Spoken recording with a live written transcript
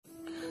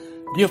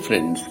Dear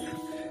friends,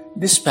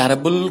 this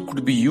parable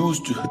could be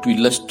used to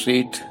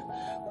illustrate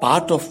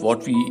part of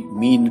what we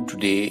mean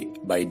today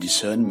by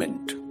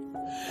discernment.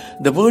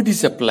 The word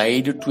is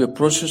applied to a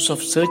process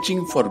of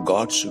searching for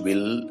God's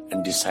will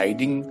and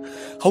deciding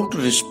how to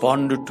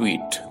respond to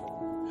it.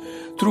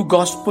 Through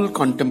gospel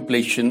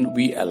contemplation,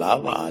 we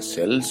allow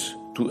ourselves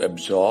to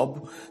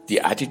absorb the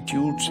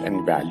attitudes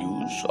and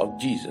values of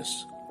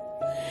Jesus.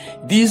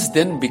 These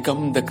then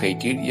become the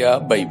criteria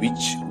by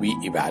which we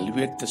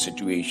evaluate the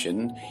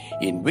situation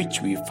in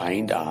which we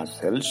find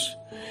ourselves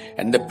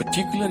and the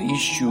particular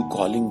issue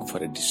calling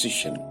for a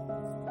decision.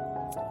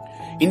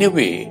 In a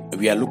way,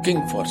 we are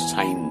looking for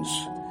signs.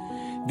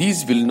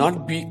 These will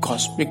not be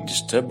cosmic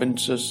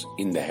disturbances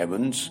in the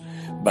heavens,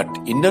 but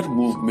inner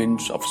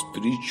movements of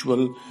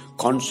spiritual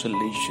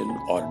consolation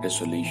or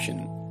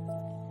desolation.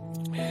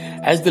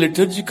 As the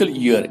liturgical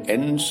year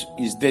ends,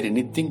 is there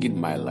anything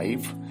in my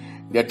life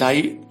that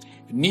I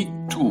need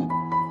to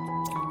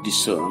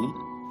discern?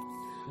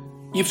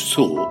 If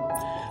so,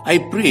 I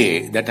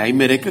pray that I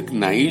may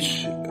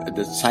recognize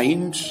the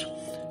signs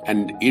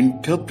and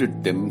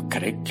interpret them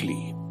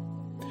correctly.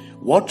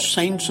 What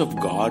signs of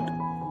God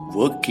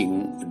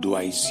working do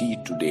I see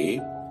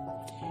today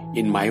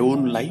in my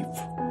own life,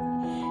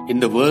 in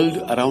the world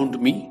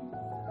around me?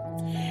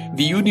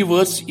 The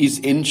universe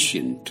is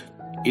ancient.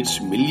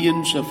 Its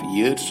millions of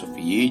years of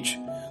age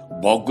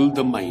boggle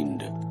the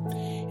mind,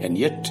 and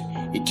yet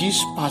it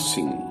is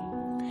passing,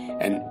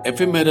 an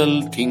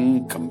ephemeral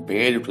thing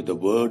compared to the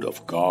word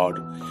of God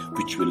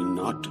which will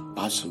not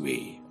pass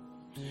away.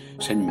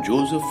 Saint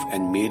Joseph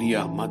and Mary,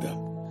 our mother,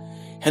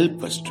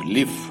 help us to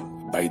live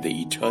by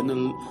the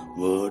eternal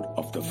word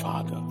of the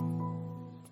Father.